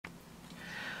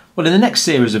Well, in the next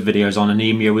series of videos on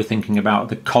anaemia, we're thinking about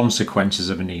the consequences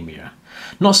of anaemia.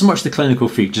 Not so much the clinical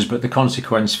features, but the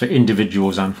consequence for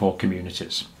individuals and for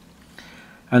communities.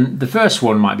 And the first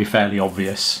one might be fairly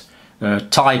obvious,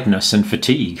 tiredness and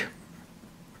fatigue.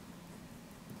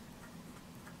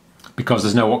 Because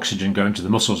there's no oxygen going to the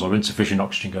muscles, or insufficient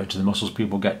oxygen going to the muscles,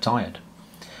 people get tired.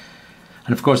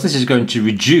 And of course this is going to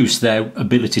reduce their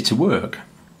ability to work.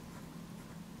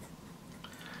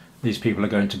 These people are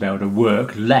going to be able to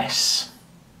work less.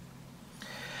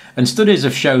 And studies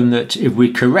have shown that if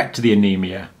we correct the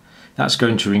anaemia, that's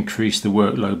going to increase the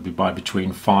workload by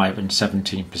between 5 and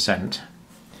 17%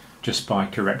 just by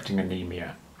correcting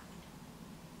anaemia.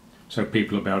 So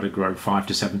people will be able to grow 5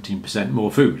 to 17%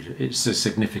 more food. It's a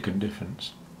significant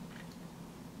difference.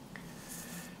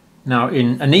 Now,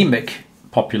 in anemic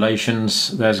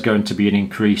populations, there's going to be an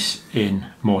increase in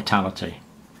mortality.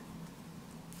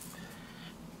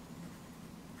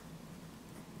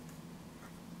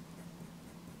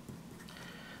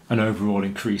 An overall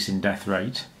increase in death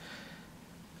rate.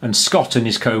 And Scott and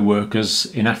his co-workers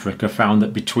in Africa found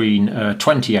that between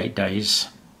 28 days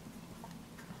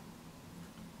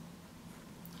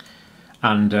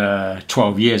and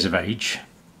 12 years of age,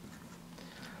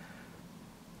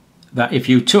 that if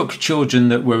you took children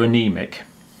that were anemic,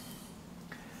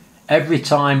 every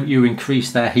time you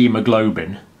increase their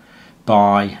hemoglobin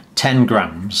by 10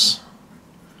 grams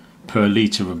per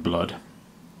litre of blood,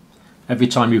 every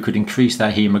time you could increase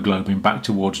their hemoglobin back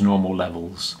towards normal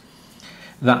levels,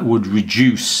 that would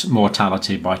reduce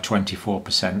mortality by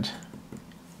 24%,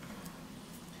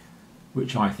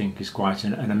 which I think is quite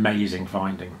an amazing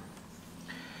finding.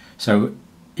 So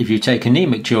if you take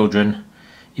anemic children,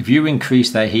 if you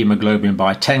increase their hemoglobin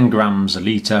by 10 grams a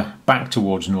litre back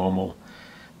towards normal,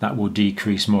 that will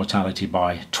decrease mortality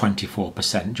by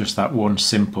 24%, just that one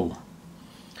simple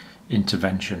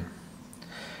intervention.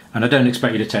 And I don't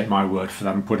expect you to take my word for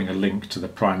that. I'm putting a link to the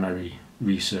primary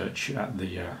research at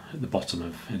the bottom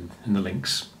of in the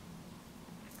links.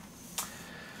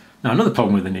 Now, another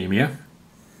problem with anaemia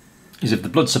is if the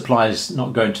blood supply is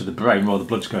not going to the brain, well, the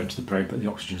blood's going to the brain but the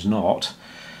oxygen's not,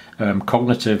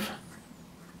 cognitive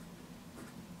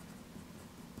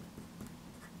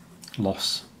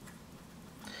loss.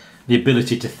 The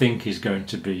ability to think is going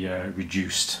to be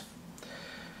reduced.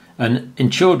 And in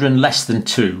children less than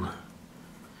 2,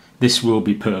 this will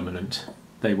be permanent.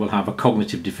 They will have a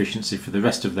cognitive deficiency for the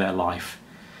rest of their life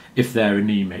if they're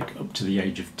anemic up to the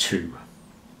age of 2.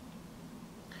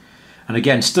 And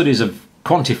again, studies have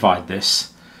quantified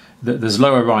this, that there's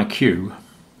lower IQ,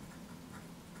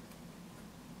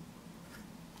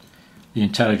 the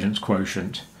intelligence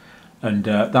quotient, and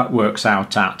that works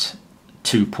out at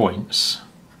 2 points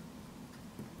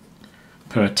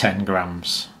per 10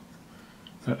 grams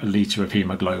a litre of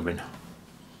hemoglobin.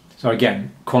 So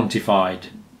again, quantified,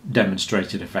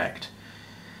 demonstrated effect.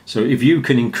 So if you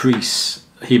can increase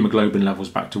hemoglobin levels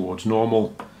back towards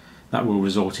normal, that will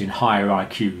result in higher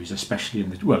IQs, especially in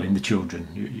the children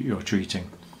you're treating.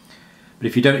 But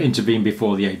if you don't intervene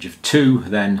before the age of 2,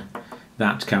 then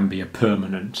that can be a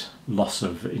permanent loss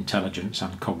of intelligence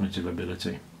and cognitive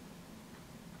ability.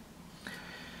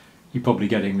 You're probably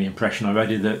getting the impression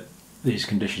already that these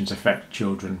conditions affect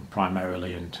children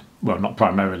primarily, and well, not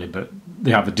primarily, but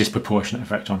they have a disproportionate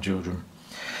effect on children.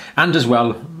 And as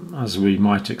well, as we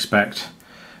might expect,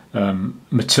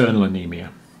 maternal anaemia.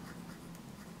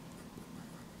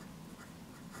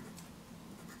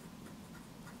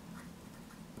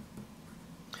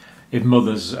 If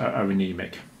mothers are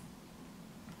anemic.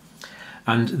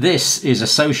 And this is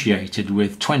associated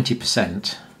with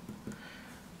 20%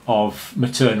 of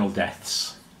maternal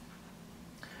deaths.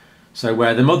 So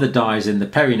where the mother dies in the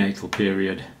perinatal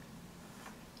period,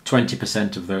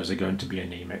 20% of those are going to be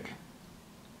anemic.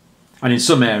 And in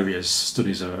some areas,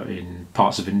 studies are in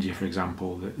parts of India, for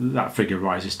example, that figure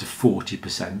rises to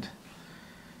 40%.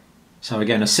 So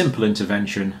again, a simple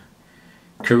intervention,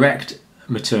 correct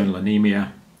maternal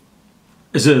anaemia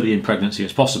as early in pregnancy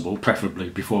as possible, preferably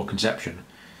before conception,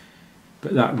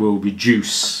 but that will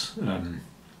reduce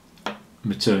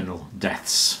maternal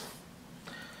deaths.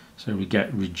 So we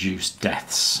get reduced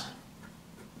deaths.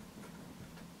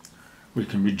 We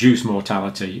can reduce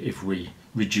mortality if we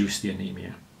reduce the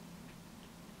anaemia.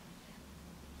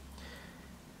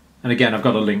 And again, I've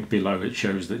got a link below that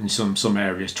shows that in some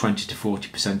areas 20 to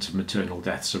 40% of maternal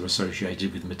deaths are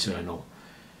associated with maternal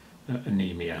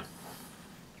anaemia.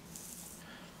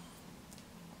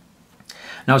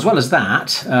 Now, as well as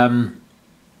that,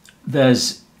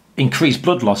 there's increased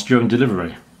blood loss during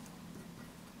delivery.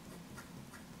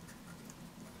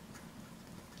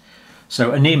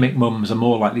 So anemic mums are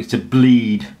more likely to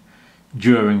bleed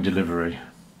during delivery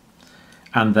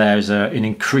and there's an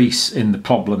increase in the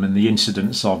problem and the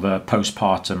incidence of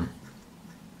postpartum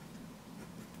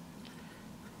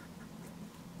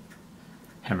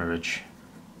hemorrhage.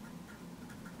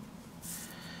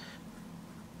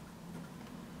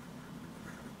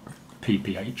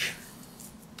 PPH.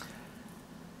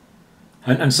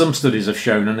 And some studies have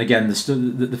shown, and again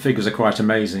the figures are quite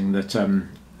amazing, that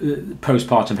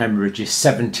postpartum hemorrhage is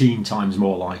 17 times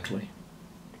more likely.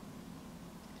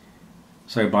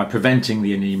 So by preventing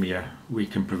the anaemia, we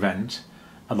can prevent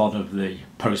a lot of the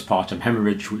postpartum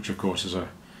hemorrhage, which of course is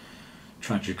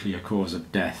tragically a cause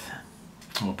of death,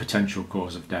 or potential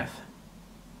cause of death.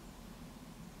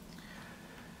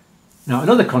 Now,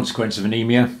 another consequence of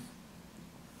anaemia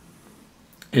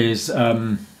is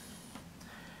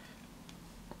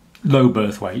low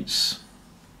birth weights.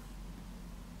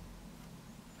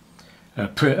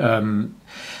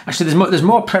 Actually, there's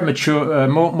more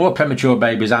premature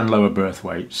babies and lower birth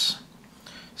weights.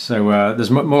 So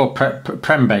there's more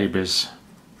prem babies.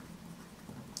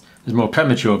 There's more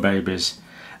premature babies,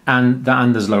 and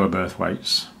there's lower birth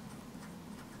weights.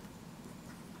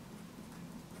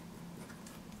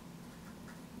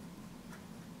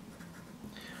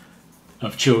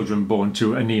 Of children born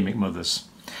to anemic mothers.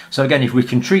 So again, if we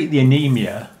can treat the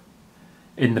anaemia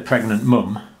in the pregnant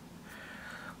mum,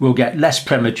 we'll get less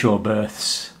premature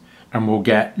births and we'll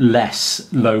get less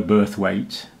low birth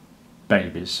weight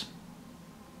babies.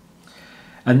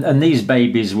 And these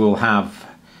babies will have,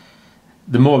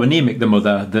 the more anemic the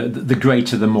mother, the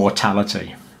greater the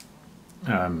mortality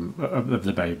of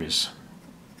the babies.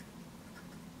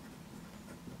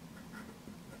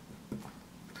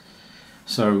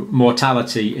 So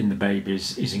mortality in the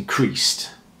babies is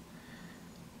increased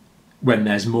when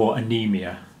there's more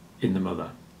anaemia in the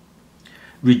mother.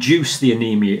 Reduce the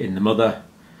anaemia in the mother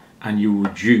and you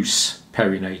reduce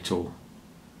perinatal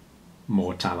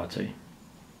mortality.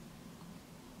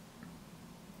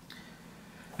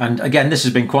 And again, this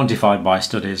has been quantified by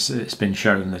studies. It's been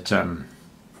shown that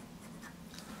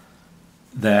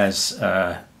there's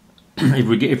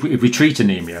if we treat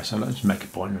anemia, so let's make a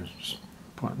point and just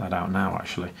point that out now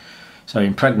actually. So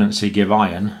in pregnancy, give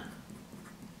iron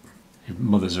if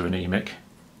mothers are anemic,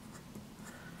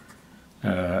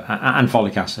 and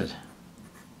folic acid.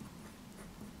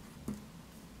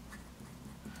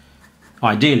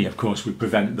 Ideally, of course, we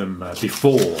prevent them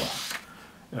before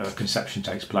conception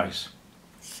takes place,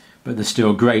 but there's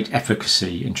still great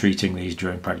efficacy in treating these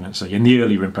during pregnancy. And the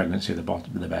earlier in pregnancy, the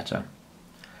better.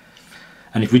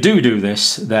 And if we do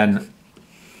this, then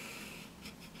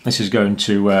this is going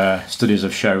to, studies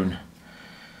have shown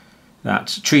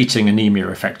that treating anemia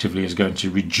effectively is going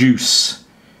to reduce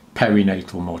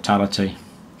perinatal mortality.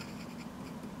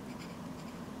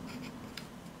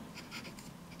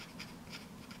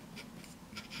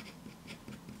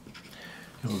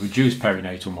 It will reduce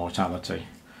perinatal mortality,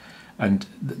 and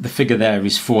the figure there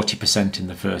is 40% in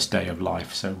the first day of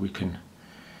life, so we can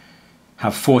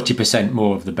have 40%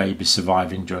 more of the babies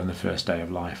surviving during the first day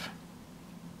of life.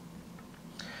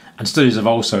 And studies have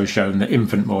also shown that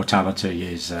infant mortality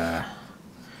is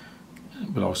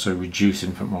will also reduce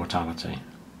infant mortality.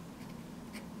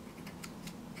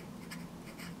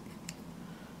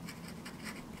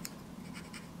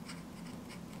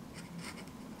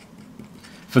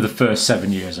 For the first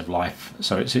 7 years of life,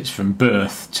 so it's from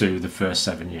birth to the first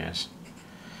 7 years.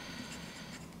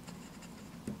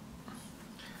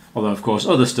 Although of course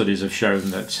other studies have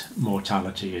shown that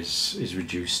mortality is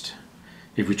reduced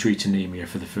if we treat anemia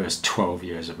for the first 12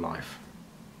 years of life.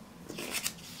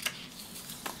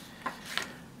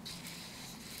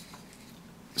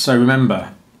 So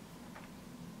remember,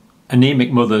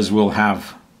 anemic mothers will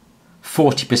have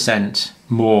 40%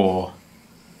 more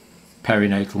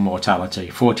perinatal mortality.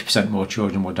 40% more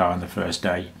children will die on the first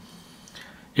day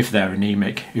if they're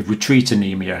anemic. If we treat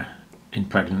anemia in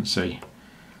pregnancy,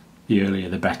 the earlier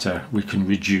the better, we can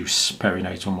reduce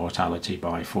perinatal mortality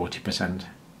by 40%.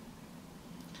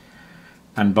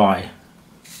 And by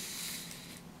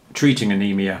treating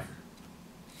anemia,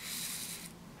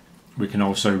 we can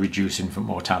also reduce infant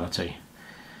mortality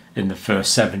in the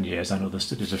first 7 years, and other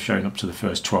studies have shown up to the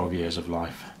first 12 years of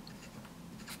life.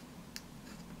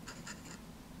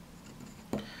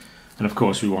 And of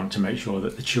course we want to make sure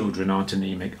that the children aren't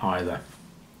anemic either.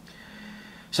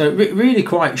 So really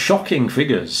quite shocking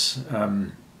figures.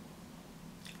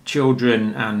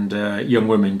 Children and young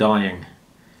women dying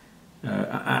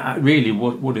at really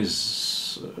what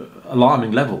is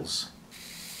alarming levels,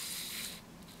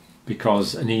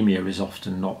 because anemia is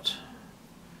often not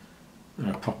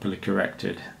properly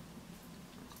corrected.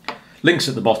 Links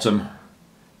at the bottom.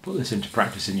 Put this into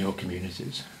practice in your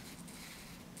communities.